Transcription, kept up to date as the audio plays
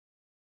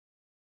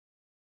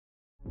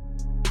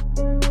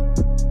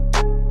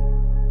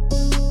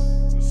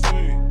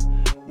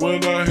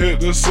When I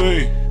hit the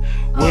scene,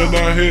 when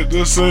I hit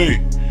the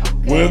scene,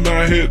 when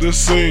I hit the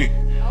scene,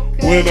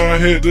 when I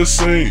hit the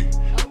scene,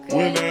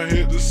 when I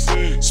hit the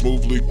scene.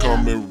 Smoothly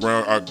coming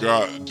round, I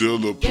got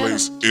dealer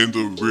place in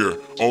the rear.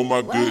 Oh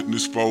my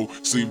goodness, fo,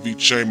 CV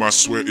chain, I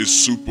swear it's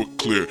super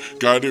clear.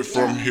 Got it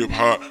from hip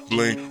hop,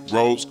 bling,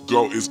 rose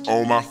gold is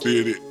on my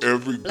fitted.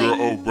 Every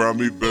girl around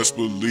me best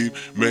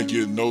believe, man,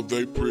 you know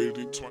they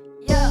pretty.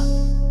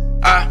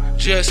 I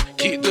just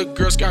keep the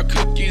Girl Scout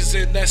cookies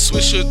in that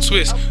Swisher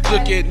twist.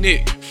 Look at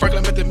Nick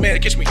Franklin, met the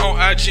man, catch me on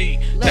IG.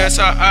 That's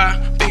how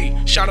I be.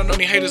 Shouting on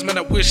these haters, man,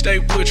 I wish they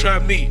would try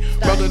me.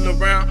 Rolling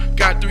around,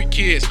 got 3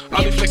 kids.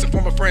 All these flexing for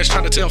my friends,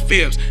 trying to tell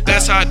fibs.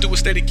 That's how I do it,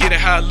 steady get it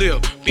how I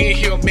live. Being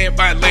here, man,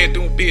 buying land,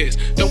 doing biz.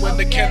 Knowing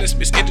the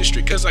cannabis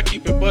industry, cause I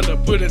keep it butter,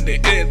 putting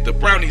it in the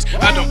brownies.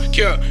 I don't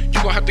care, you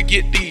gon' have to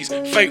get these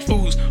fake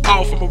fools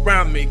all from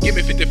around me. Give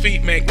me 50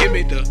 feet, man, give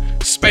me the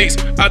space.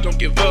 I don't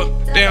give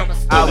a damn.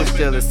 I was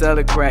chillin',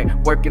 sellin' crack,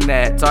 working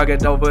at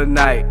Target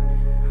overnight.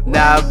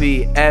 Now I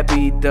be at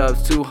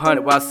B-Dubs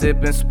 200 while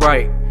sippin'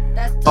 Sprite.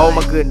 Oh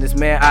my goodness,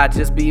 man, I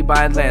just be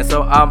buying land,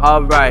 so I'm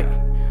alright.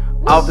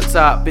 Off the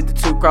top,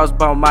 52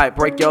 crossbow might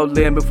break your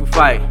limb if we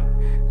fight.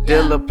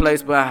 Dealer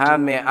place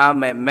behind me,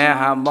 I'm at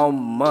Manheim on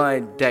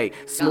Monday.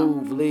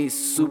 Smoothly,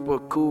 super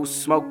cool,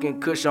 smoking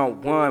kush on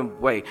one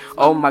way.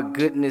 Oh my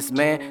goodness,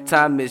 man,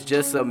 time is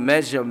just a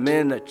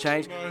measurement of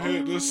change. When I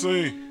hit the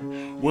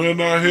scene,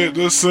 when I hit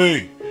the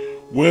scene,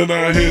 when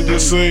I hit the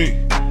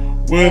scene,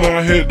 when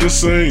I hit the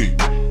scene,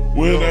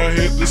 when I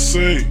hit the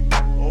scene.